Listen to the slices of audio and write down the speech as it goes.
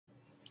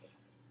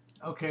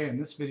Okay, in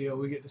this video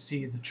we get to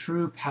see the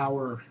true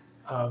power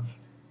of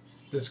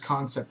this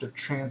concept of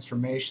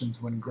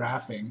transformations when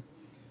graphing.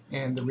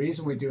 And the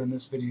reason we do in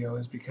this video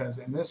is because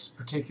in this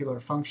particular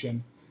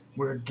function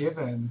we're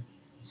given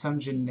some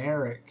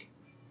generic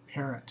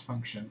parent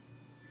function.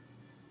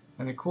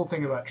 And the cool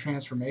thing about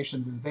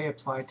transformations is they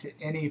apply to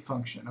any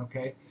function,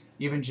 okay?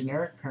 Even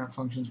generic parent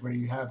functions where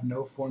you have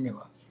no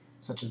formula,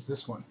 such as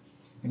this one.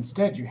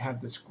 Instead, you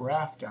have this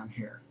graph down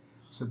here.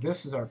 So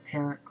this is our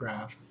parent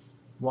graph,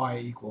 y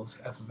equals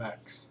f of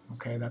x.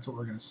 Okay, that's what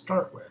we're going to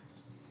start with.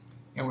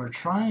 And we're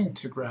trying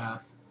to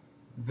graph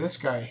this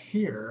guy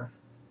here,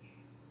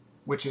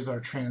 which is our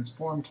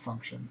transformed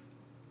function.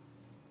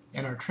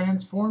 And our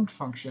transformed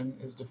function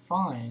is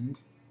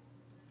defined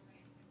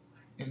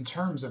in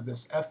terms of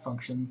this f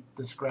function,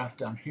 this graph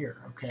down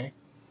here, okay?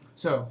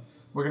 So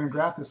we're going to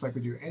graph this like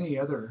we do any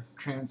other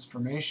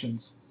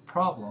transformations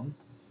problem.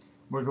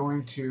 We're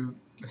going to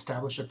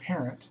establish a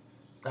parent.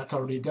 That's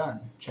already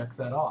done. Check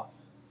that off.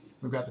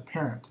 We've got the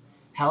parent.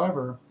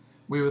 However,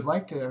 we would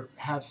like to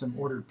have some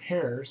ordered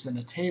pairs in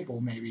a table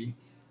maybe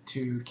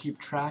to keep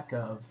track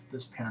of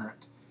this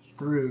parent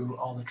through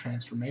all the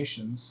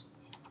transformations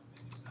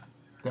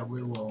that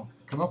we will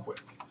come up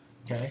with.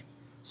 Okay,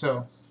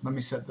 so let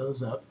me set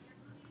those up.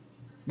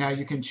 Now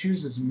you can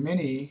choose as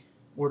many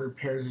ordered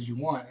pairs as you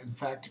want. In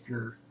fact, if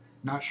you're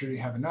not sure you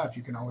have enough,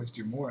 you can always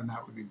do more, and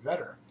that would be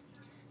better.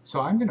 So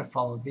I'm going to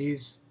follow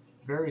these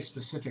very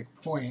specific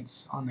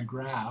points on the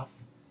graph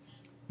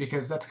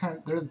because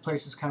they're the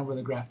places kind of where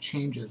the graph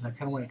changes. I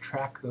kind of want to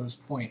track those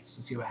points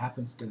to see what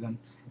happens to them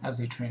as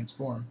they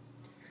transform.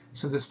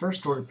 So this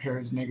first ordered pair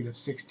is negative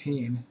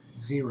 16,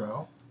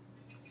 0.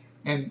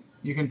 And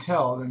you can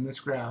tell in this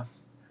graph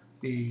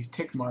the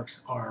tick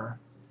marks are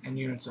in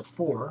units of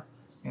 4.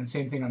 And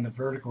same thing on the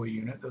vertical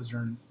unit. Those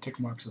are in tick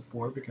marks of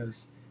 4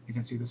 because you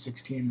can see the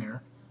 16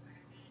 there.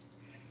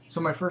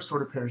 So my first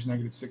order pair is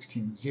negative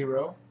 16,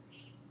 0.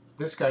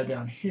 This guy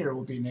down here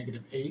will be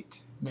negative 8,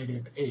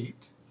 negative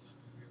 8.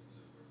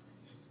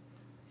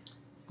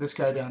 This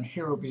guy down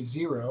here will be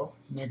 0,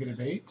 negative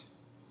 8.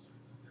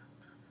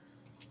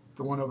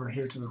 The one over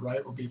here to the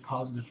right will be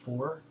positive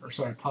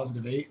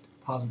 8,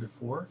 positive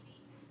 4.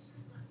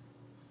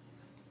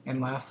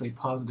 And lastly,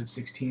 positive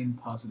 16,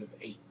 positive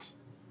 8.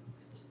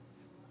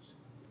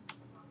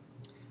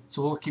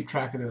 So we'll keep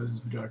track of those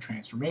as we do our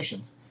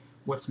transformations.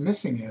 What's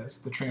missing is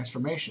the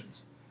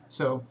transformations.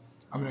 So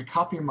I'm going to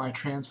copy my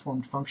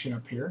transformed function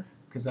up here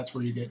because that's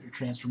where you get your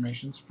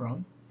transformations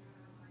from.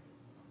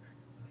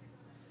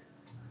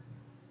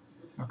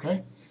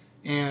 Okay,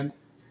 and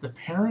the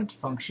parent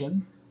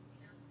function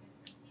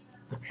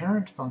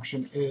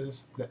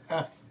is the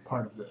f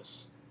part of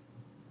this.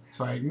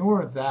 So I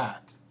ignore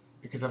that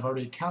because I've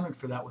already accounted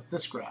for that with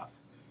this graph.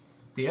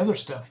 The other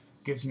stuff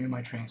gives me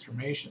my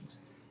transformations.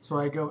 So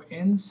I go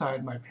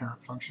inside my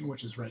parent function,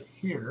 which is right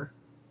here,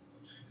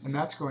 and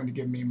that's going to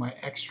give me my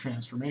x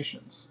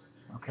transformations.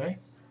 Okay?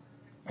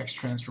 X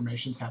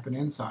transformations happen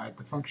inside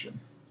the function.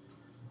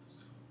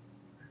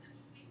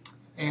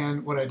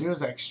 And what I do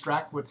is I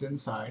extract what's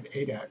inside,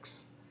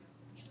 8x,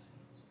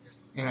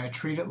 and I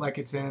treat it like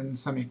it's in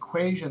some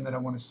equation that I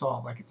want to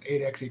solve, like it's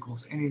 8x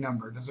equals any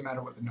number. It doesn't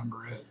matter what the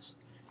number is.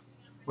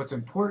 What's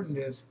important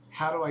is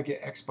how do I get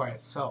x by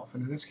itself?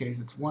 And in this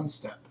case, it's one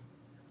step.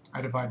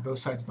 I divide both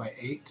sides by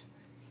 8.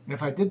 And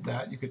if I did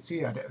that, you could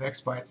see I'd have x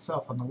by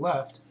itself on the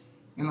left,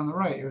 and on the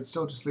right, it would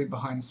still just leave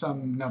behind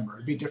some number.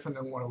 It'd be different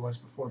than what it was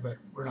before, but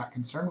we're not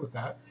concerned with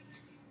that.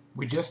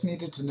 We just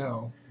needed to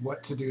know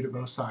what to do to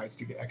both sides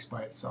to get x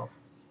by itself.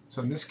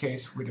 So in this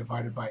case, we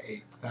divided by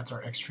 8. That's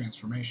our x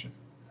transformation.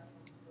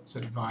 So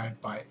divide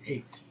by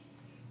 8.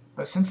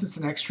 But since it's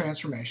an x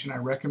transformation, I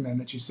recommend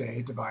that you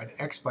say divide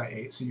x by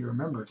 8 so you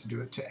remember to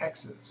do it to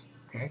x's.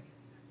 Okay?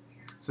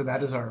 So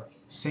that is our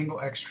single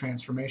x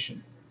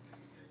transformation.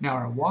 Now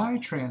our y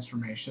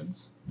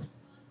transformations,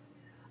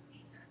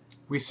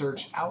 we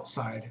search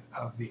outside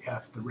of the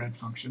f, the red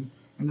function,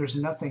 and there's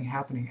nothing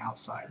happening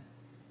outside.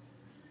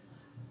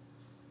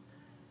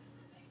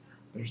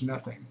 There's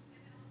nothing.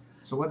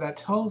 So what that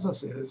tells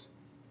us is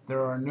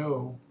there are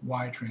no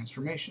y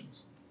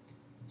transformations.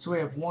 So we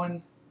have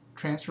one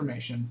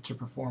transformation to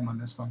perform on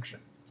this function.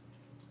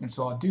 And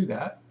so I'll do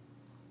that.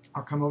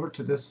 I'll come over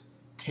to this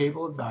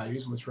table of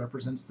values, which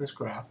represents this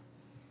graph,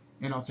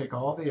 and I'll take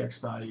all the x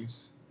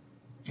values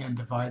and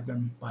divide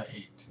them by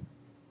 8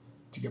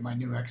 to get my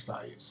new x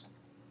values.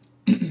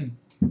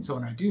 So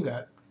when I do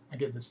that, I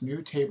get this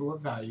new table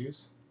of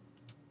values.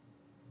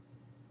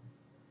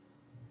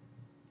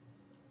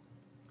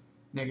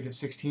 Negative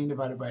 16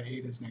 divided by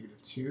 8 is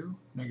negative 2.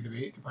 Negative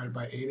 8 divided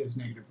by 8 is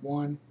negative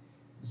 1.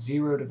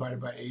 0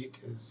 divided by 8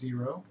 is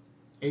 0.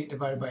 8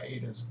 divided by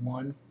 8 is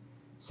 1.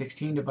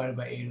 16 divided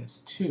by 8 is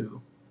 2.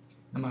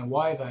 And my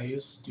y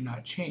values do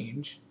not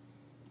change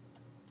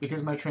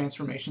because my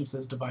transformation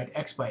says divide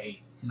x by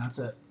 8, and that's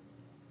it.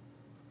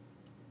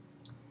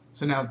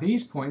 So now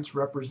these points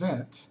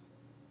represent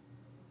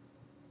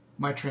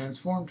my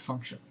transformed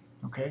function.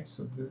 Okay,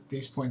 so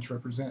these points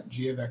represent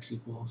g of x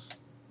equals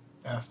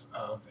f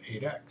of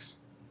 8x.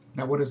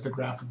 Now what does the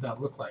graph of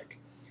that look like?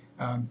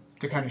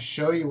 To kind of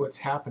show you what's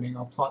happening,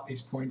 I'll plot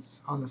these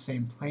points on the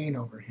same plane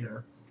over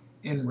here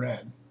in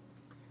red.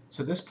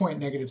 So this point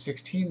negative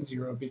 16,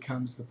 0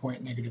 becomes the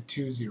point negative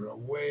 2, 0,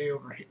 way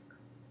over here.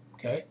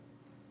 Okay?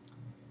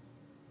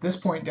 This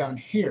point down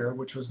here,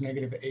 which was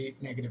negative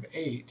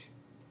 8,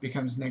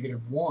 becomes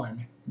negative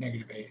 1,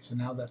 negative 8. So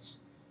now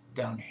that's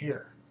down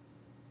here.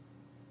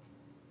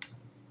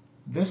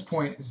 This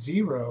point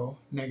 0,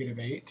 negative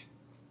 8,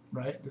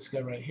 right? This guy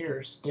right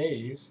here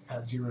stays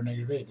at 0,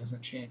 negative 8.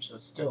 Doesn't change, so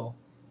it's still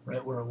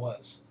right where it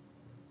was.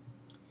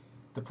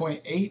 The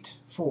point 8,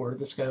 4,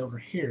 this guy over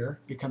here,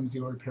 becomes the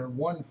order pair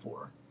 1,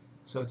 4.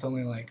 So it's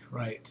only like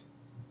right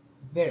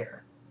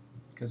there,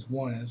 because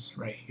 1 is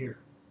right here.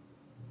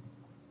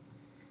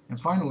 And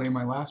finally,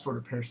 my last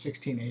order pair,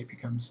 16, 8,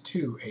 becomes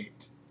 2,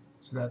 8.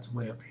 So that's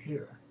way up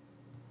here.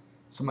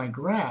 So my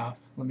graph,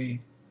 let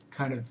me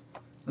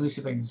see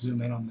if I can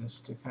zoom in on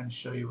this to kind of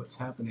show you what's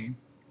happening.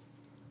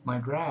 My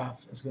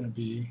graph is going to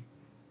be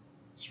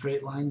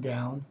straight line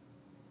down,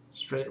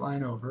 straight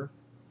line over.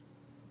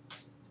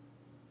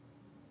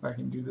 If I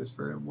can do this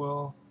very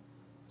well,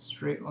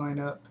 straight line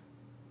up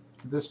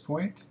to this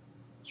point,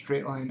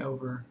 straight line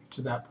over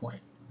to that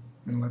point.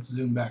 And let's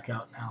zoom back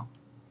out now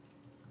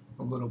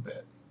a little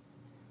bit.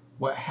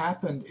 What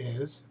happened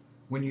is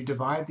when you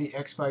divide the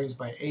x values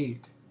by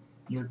 8,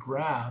 your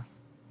graph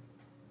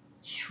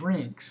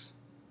shrinks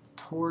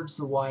towards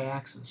the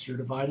y-axis. You're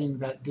dividing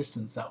that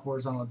distance, that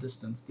horizontal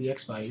distance, the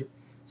x value,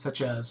 such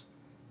as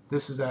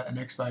this is at an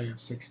x value of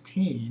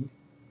 16.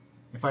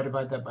 If I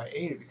divide that by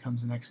 8, it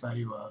becomes an x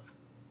value of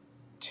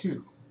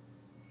 2,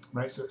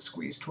 right? So it's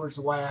squeezed towards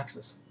the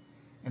y-axis.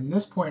 And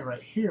this point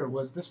right here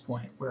was this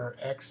point where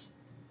x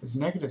is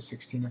negative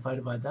 16. If I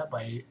divide that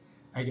by 8,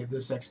 I get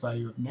this x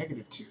value of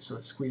negative 2. So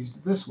it's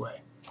squeezed this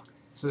way.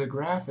 So the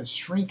graph is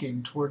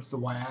shrinking towards the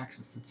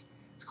y-axis.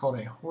 It's called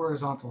a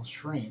horizontal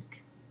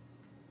shrink.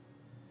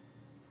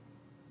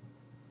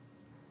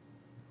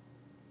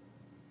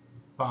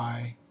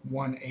 By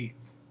 1/8.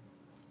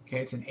 Okay,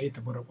 it's an eighth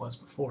of what it was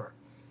before.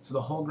 So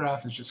the whole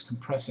graph is just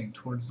compressing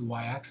towards the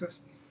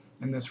y-axis.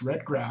 And this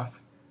red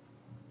graph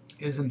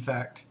is in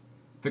fact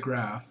the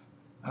graph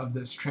of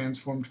this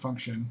transformed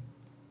function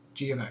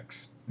g of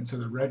x. And so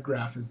the red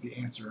graph is the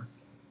answer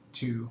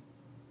to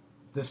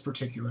this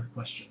particular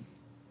question.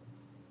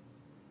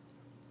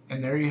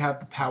 And there you have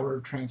the power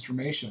of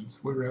transformations.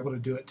 We were able to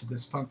do it to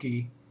this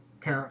funky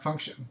parent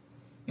function.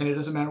 And it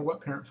doesn't matter what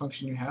parent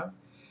function you have,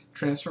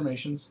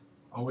 transformations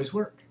always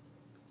work.